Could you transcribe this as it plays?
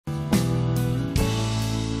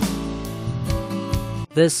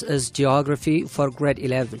This is Geography for Grade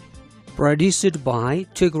 11, produced by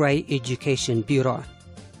Tigray Education Bureau,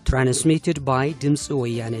 transmitted by Dimtsi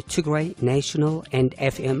Weyane Tigray National and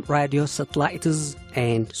FM radio satellites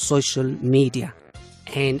and social media,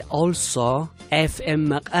 and also FM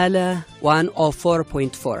Maqala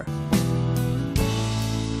 104.4.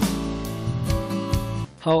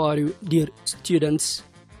 How are you, dear students?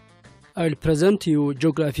 I will present to you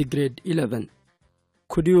Geography Grade 11.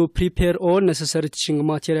 Could you prepare all necessary teaching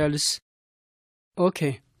materials?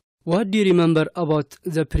 Okay. What do you remember about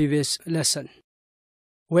the previous lesson?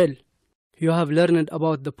 Well, you have learned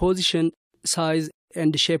about the position, size,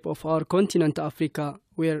 and shape of our continent Africa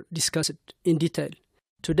were discussed in detail.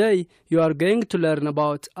 Today, you are going to learn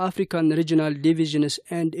about African regional divisions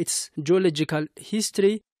and its geological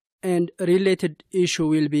history, and related issue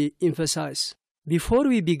will be emphasized. Before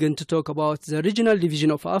we begin to talk about the regional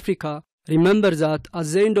division of Africa, remember that at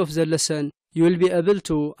the end of the lesson, you will be able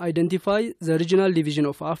to identify the regional division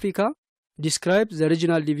of Africa, describe the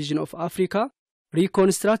regional division of Africa,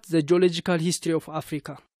 reconstruct the geological history of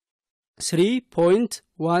Africa.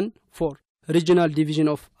 3.14 Regional Division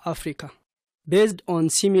of Africa. Based on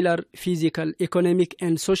similar physical, economic,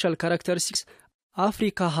 and social characteristics,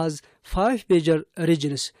 Africa has 5 major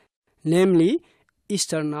regions, namely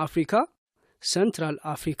Eastern Africa, Central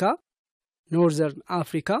Africa, Northern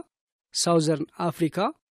Africa, Southern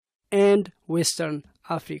Africa, and Western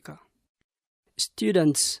Africa.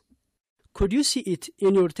 Students, could you see it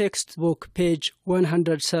in your textbook, page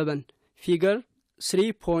 107, figure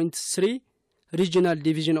 3.3, Regional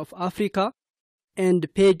Division of Africa,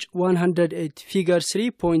 and page 108, figure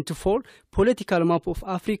 3.4, Political Map of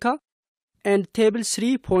Africa, and table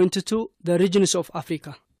 3.2, the regions of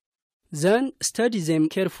Africa. Then study them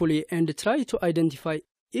carefully and try to identify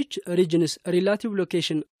each region's relative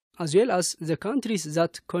location as well as the countries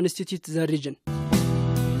that constitute the region.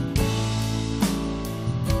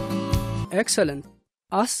 Excellent.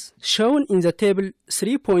 As shown in the table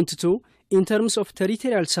 3.2, in terms of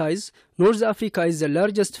territorial size, North Africa is the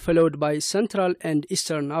largest, followed by Central and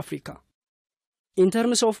Eastern Africa. In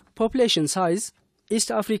terms of population size,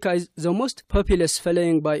 East Africa is the most populous,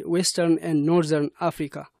 following by Western and Northern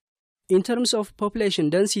Africa. In terms of population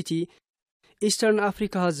density, Eastern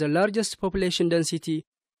Africa has the largest population density,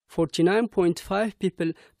 49.5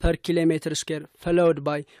 people per kilometer square, followed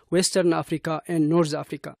by Western Africa and North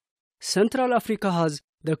Africa. Central Africa has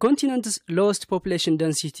the continent's lowest population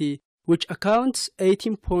density, which accounts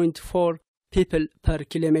 18.4 people per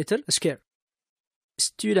kilometer square.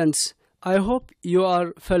 Students, I hope you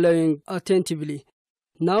are following attentively.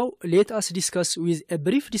 Now, let us discuss with a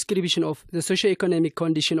brief description of the socio-economic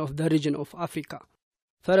condition of the region of Africa.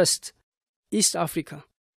 First, East Africa.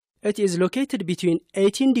 It is located between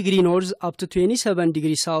 18 degrees north up to 27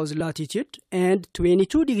 degrees south latitude and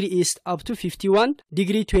 22 degrees east up to 51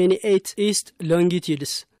 degrees 28 east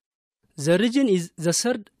longitudes. The region is the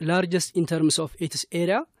third largest in terms of its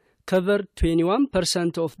area, covered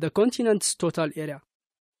 21% of the continent's total area.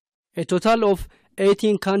 A total of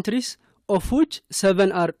 18 countries, of which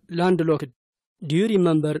 7 are landlocked. Do you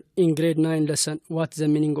remember in grade 9 lesson what's the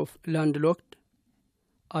meaning of landlocked?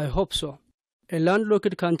 I hope so. A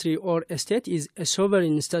landlocked country or a state is a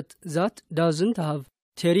sovereign state that doesn't have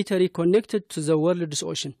territory connected to the world's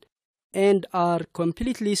ocean and are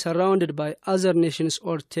completely surrounded by other nations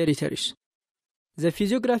or territories. The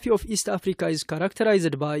physiography of East Africa is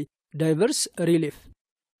characterized by diverse relief,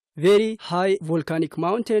 very high volcanic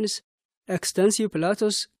mountains, extensive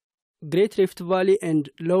plateaus, Great Rift Valley, and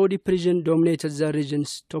low depression dominated the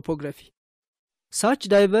region's topography. Such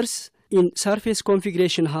diverse in surface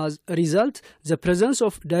configuration has result the presence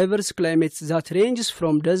of diverse climates that ranges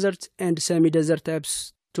from desert and semi-desert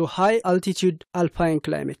types to high altitude alpine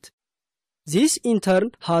climate. This in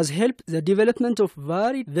turn has helped the development of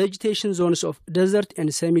varied vegetation zones of desert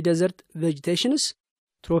and semi-desert vegetations,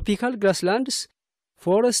 tropical grasslands,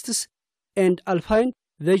 forests, and alpine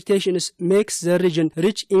vegetations makes the region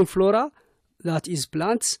rich in flora, that is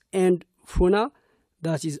plants, and fauna,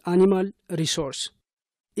 that is animal resource.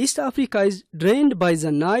 East Africa is drained by the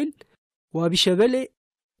Nile, Wabishebele,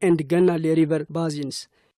 and Ganale river basins.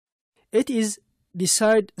 It is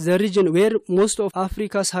beside the region where most of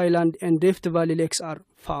Africa's highland and Rift Valley lakes are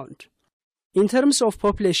found. In terms of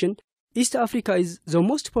population, East Africa is the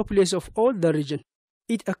most populous of all the region.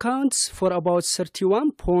 It accounts for about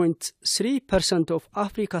 31.3% of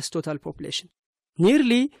Africa's total population.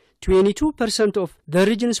 Nearly 22% of the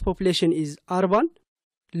region's population is urban.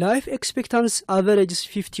 Life expectancy averages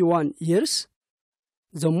 51 years.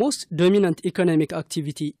 The most dominant economic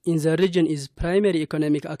activity in the region is primary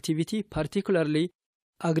economic activity, particularly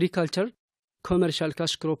agriculture, commercial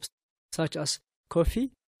cash crops such as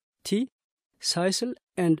coffee, tea, sisal,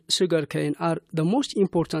 and sugarcane are the most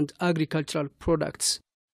important agricultural products.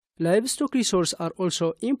 Livestock resources are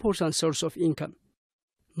also important source of income.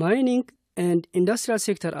 Mining and industrial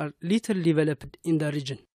sector are little developed in the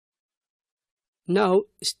region. Now,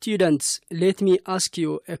 students, let me ask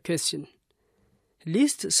you a question.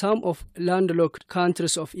 List some of landlocked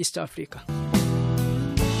countries of East Africa.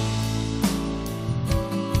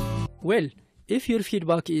 Well, if your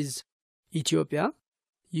feedback is Ethiopia,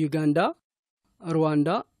 Uganda,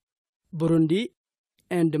 Rwanda, Burundi,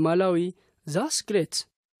 and Malawi, that's great.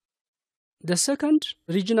 The second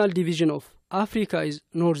regional division of Africa is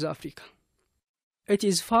North Africa. It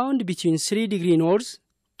is found between 3 degrees north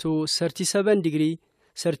to 37 degrees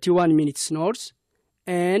 31 minutes north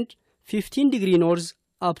and 15 degrees north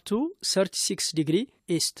up to 36 degrees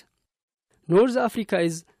east. North Africa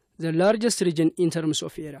is the largest region in terms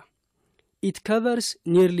of area. It covers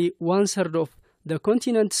nearly 1/3 of the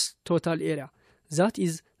continent's total area. That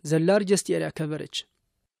is the largest area coverage.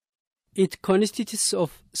 It consists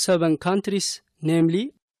of 7 countries,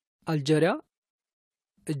 namely Algeria,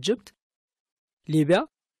 Egypt, Libya,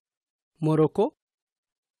 Morocco,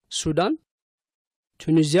 Sudan,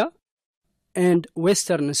 Tunisia, and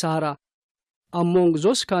Western Sahara. Among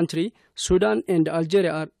those countries, Sudan and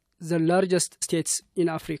Algeria are the largest states in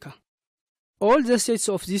Africa. All the states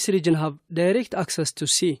of this region have direct access to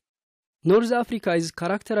sea. North Africa is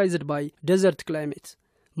characterized by desert climate.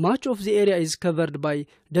 Much of the area is covered by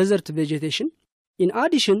desert vegetation. In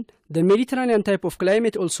addition, the Mediterranean type of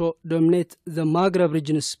climate also dominates the Maghreb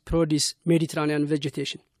region's produce Mediterranean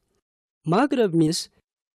vegetation. Maghreb means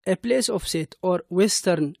a place of set or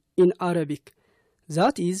western in Arabic.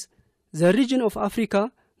 That is, the region of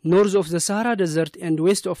Africa north of the Sahara Desert and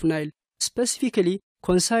west of Nile, specifically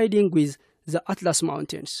coinciding with the Atlas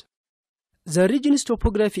Mountains. The region's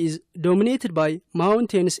topography is dominated by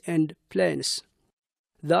mountains and plains.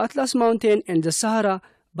 The Atlas Mountain and the Sahara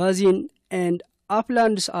Basin and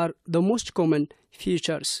uplands are the most common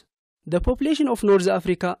features. The population of North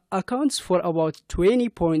Africa accounts for about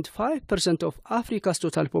 20.5% of Africa's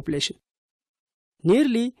total population.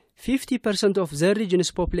 Nearly 50% of the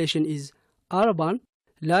region's population is urban.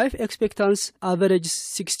 Life expectancy averages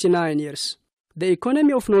 69 years. The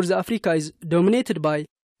economy of North Africa is dominated by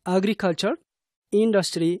agriculture,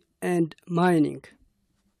 industry, and mining.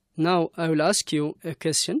 Now I will ask you a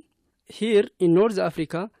question. Here in North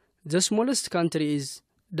Africa, the smallest country is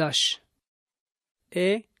dash.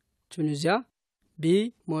 A. Tunisia,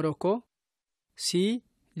 B. Morocco, C.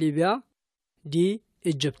 Libya, D.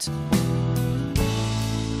 Egypt.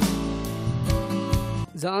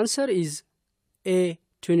 The answer is A.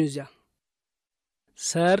 Tunisia.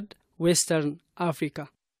 Third, Western Africa.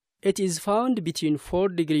 It is found between 4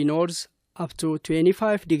 degrees north up to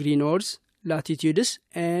 25 degrees north latitudes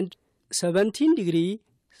and 17 degrees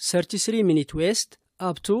 33 minutes west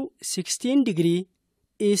up to 16 degrees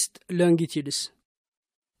east longitudes.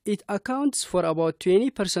 It accounts for about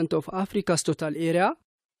 20% of Africa's total area.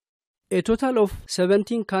 A total of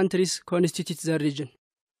 17 countries constitute the region.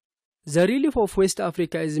 The relief of West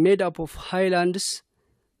Africa is made up of highlands,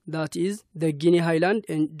 that is, the Guinea Highland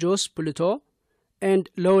and Jos Plateau, and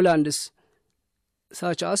lowlands,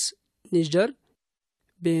 such as Niger,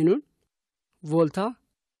 Benin, Volta,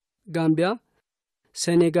 Gambia,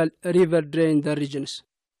 Senegal river drain the regions.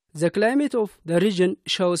 The climate of the region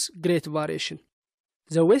shows great variation.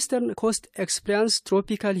 The western coast experiences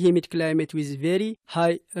tropical humid climate with very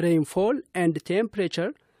high rainfall and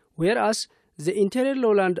temperature, whereas the interior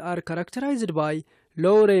lowland are characterized by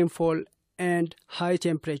low rainfall and high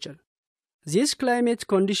temperature. These climate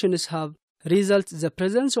conditions have resulted in the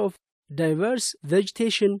presence of diverse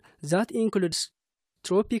vegetation that includes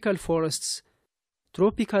tropical forests,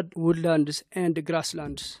 tropical woodlands, and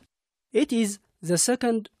grasslands. It is the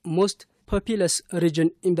second most populous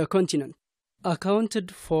region in the continent,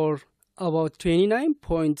 accounted for about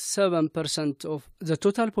 29.7% of the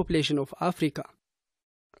total population of Africa.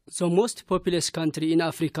 The most populous country in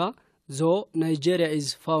Africa, though Nigeria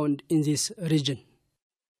is found in this region.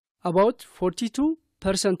 About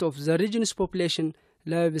 42% of the region's population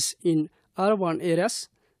lives in urban areas.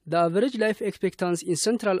 The average life expectancy in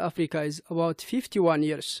Central Africa is about 51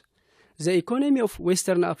 years. The economy of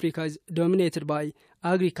Western Africa is dominated by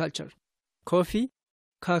agriculture. Coffee,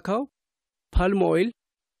 cacao, palm oil,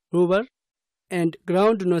 rubber, and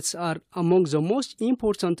groundnuts are among the most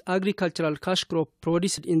important agricultural cash crop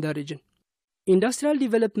produced in the region. Industrial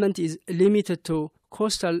development is limited to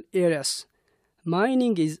coastal areas.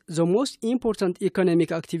 Mining is the most important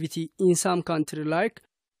economic activity in some countries like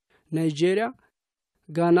Nigeria,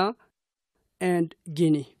 Ghana, and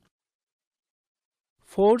Guinea.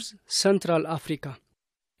 Fourth, Central Africa.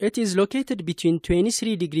 It is located between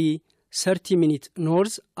 23 degree 30 minutes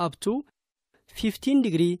north up to 15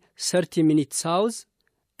 degree 30 minutes south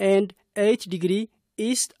and 8 degree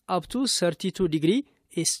east up to 32 degree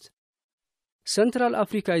east. Central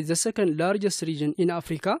Africa is the second largest region in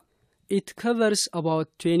Africa. It covers about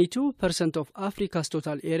 22% of Africa's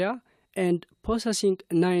total area and possessing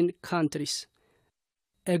 9 countries.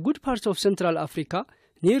 A good part of Central Africa,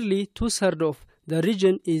 nearly 2/3 of the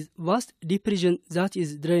region, is vast depression that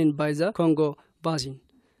is drained by the Congo Basin.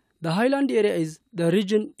 The highland area is the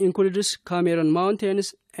region includes Cameroon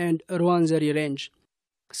Mountains and Rwenzori Range.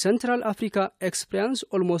 Central Africa experiences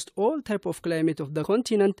almost all types of climate of the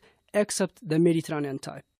continent except the Mediterranean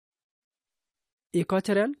type.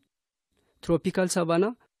 Equatorial, tropical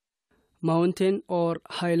savanna, mountain or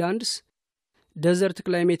highlands, desert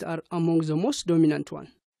climate are among the most dominant one.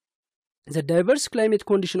 The diverse climate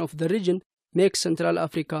condition of the region makes Central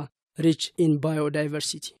Africa rich in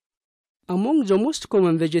biodiversity. Among the most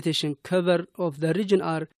common vegetation cover of the region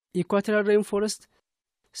are equatorial rainforest,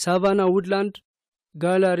 savanna woodland,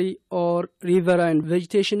 gallery or riverine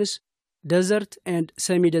vegetations, desert and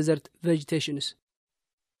semi-desert vegetations.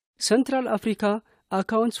 Central Africa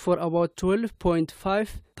accounts for about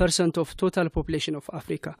 12.5% of total population of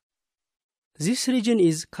Africa. This region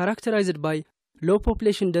is characterized by low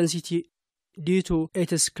population density due to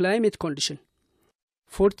its climate condition.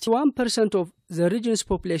 41% of the region's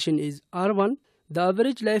population is urban. The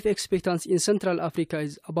average life expectancy in Central Africa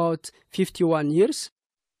is about 51 years.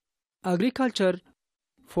 Agriculture,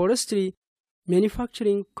 forestry,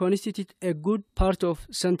 manufacturing constitute a good part of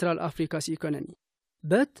Central Africa's economy.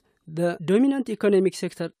 But the dominant economic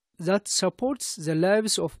sector that supports the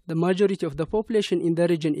lives of the majority of the population in the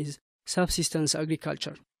region is subsistence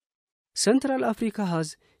agriculture. Central Africa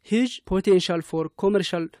has huge potential for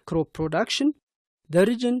commercial crop production. The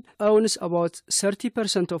region owns about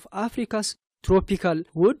 30% of Africa's tropical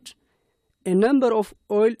wood. A number of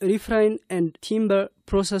oil refining and timber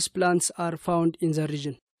process plants are found in the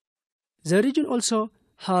region. The region also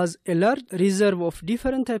has a large reserve of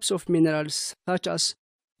different types of minerals such as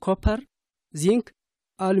copper, zinc,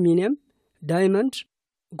 aluminum, diamond,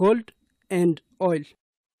 gold, and oil.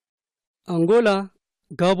 Angola,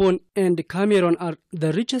 Gabon, and Cameroon are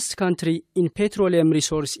the richest country in petroleum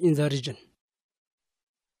resource in the region.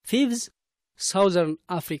 Fifth, Southern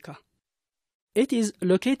Africa. It is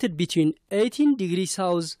located between 18 degrees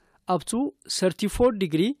south up to 34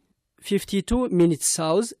 degrees 52 minutes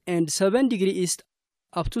south and 7 degrees east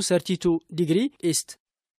up to 32 degrees east.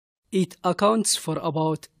 It accounts for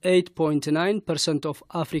about 8.9% of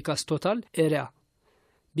Africa's total area.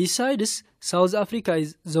 Besides, South Africa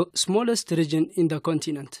is the smallest region in the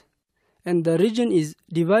continent, and the region is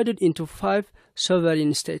divided into 5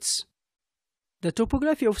 sovereign states. The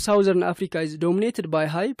topography of Southern Africa is dominated by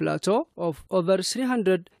high plateau of over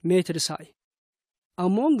 300 meters high.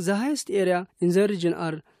 Among the highest area in the region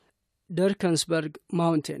are Drakensberg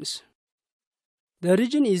Mountains. The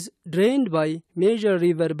region is drained by major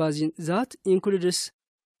river basins that includes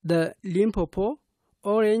the Limpopo,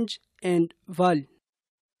 Orange, and Vaal.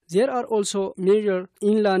 There are also major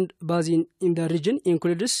inland basins in the region,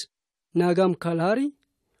 includes Nagam Kalahari,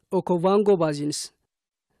 Okavango basins.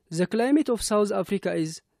 The climate of South Africa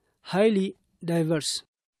is highly diverse.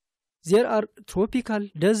 There are tropical,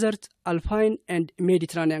 desert, alpine, and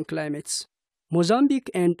Mediterranean climates. Mozambique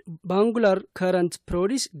and Bangular currents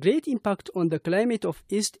produce great impact on the climate of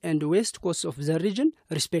east and west coasts of the region,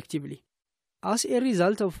 respectively. As a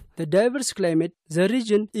result of the diverse climate, the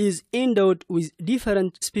region is endowed with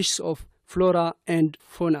different species of flora and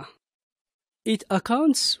fauna. It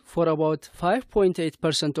accounts for about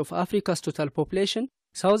 5.8% of Africa's total population.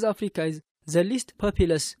 South Africa is the least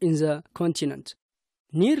populous in the continent.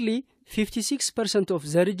 Nearly 56% of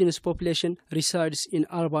the region's population resides in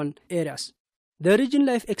urban areas. The region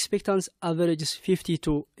life expectancy averages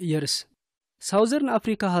 52 years. Southern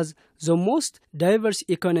Africa has the most diverse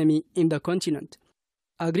economy in the continent.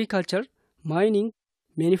 Agriculture, mining,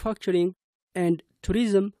 manufacturing, and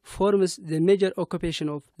tourism forms the major occupation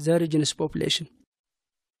of the region's population.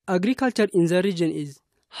 Agriculture in the region is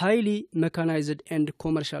highly mechanized and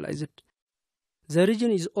commercialized. The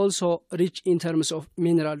region is also rich in terms of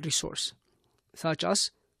mineral resource, such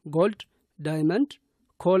as gold, diamond,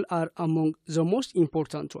 coal are among the most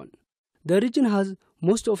important ones. The region has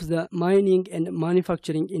most of the mining and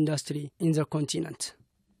manufacturing industry in the continent.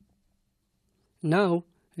 Now,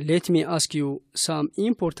 let me ask you some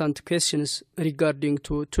important questions regarding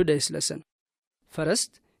to today's lesson.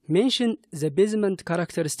 First, mention the basement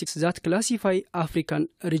characteristics that classify African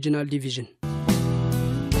regional division.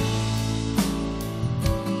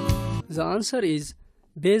 The answer is,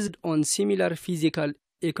 based on similar physical,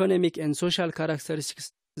 economic, and social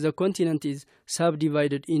characteristics, the continent is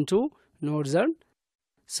subdivided into northern,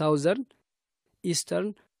 southern,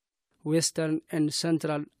 eastern, western, and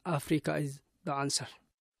central Africa is the answer.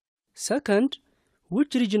 Second,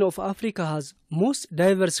 which region of Africa has most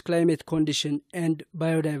diverse climate condition and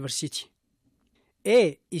biodiversity?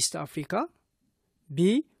 A. East Africa,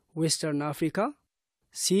 B. Western Africa,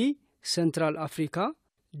 C. Central Africa,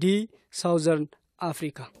 D. Southern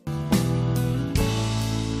Africa.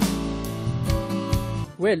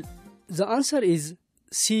 Well, the answer is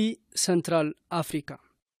C. Central Africa,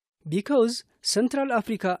 because Central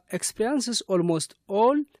Africa experiences almost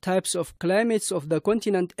all types of climates of the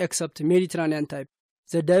continent except Mediterranean type.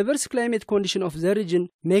 The diverse climate condition of the region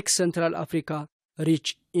makes Central Africa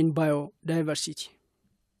rich in biodiversity.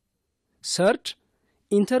 Third,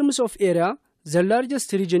 in terms of area, the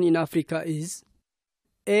largest region in Africa is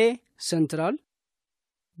A. Central,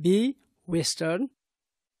 B. Western,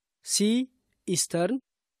 C. Eastern,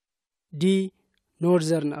 D.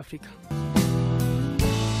 Northern Africa.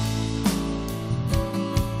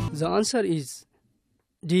 The answer is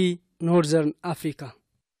D. Northern Africa,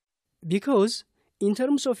 because in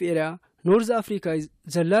terms of area, North Africa is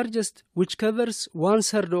the largest, which covers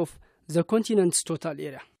 1/3 of the continent's total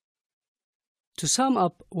area. To sum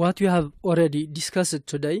up what we have already discussed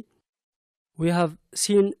today, we have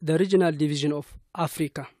seen the regional division of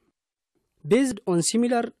Africa. Based on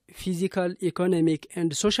similar physical, economic,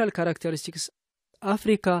 and social characteristics,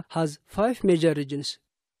 Africa has 5 major regions,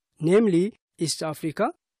 namely East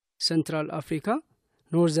Africa, Central Africa,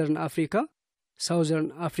 Northern Africa,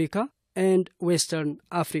 Southern Africa, and Western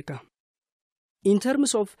Africa. In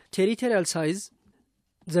terms of territorial size,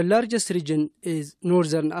 the largest region is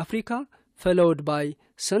Northern Africa, followed by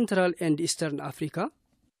Central and Eastern Africa.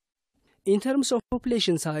 In terms of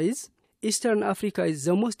population size, Eastern Africa is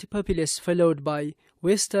the most populous, followed by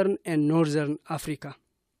Western and Northern Africa.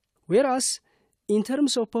 Whereas, in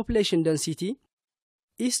terms of population density,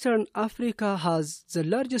 Eastern Africa has the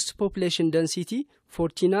largest population density,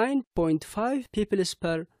 49.5 people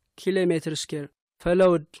per kilometer square,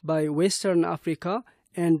 followed by Western Africa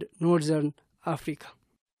and Northern Africa.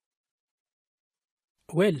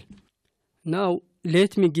 Well, now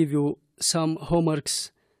let me give you some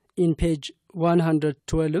homeworks in page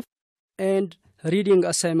 112 and reading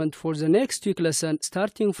assignment for the next week lesson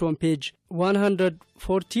starting from page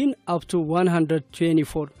 114 up to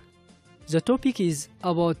 124. The topic is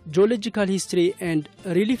about geological history and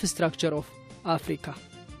relief structure of Africa.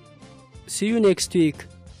 See you next week.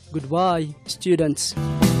 Goodbye, students.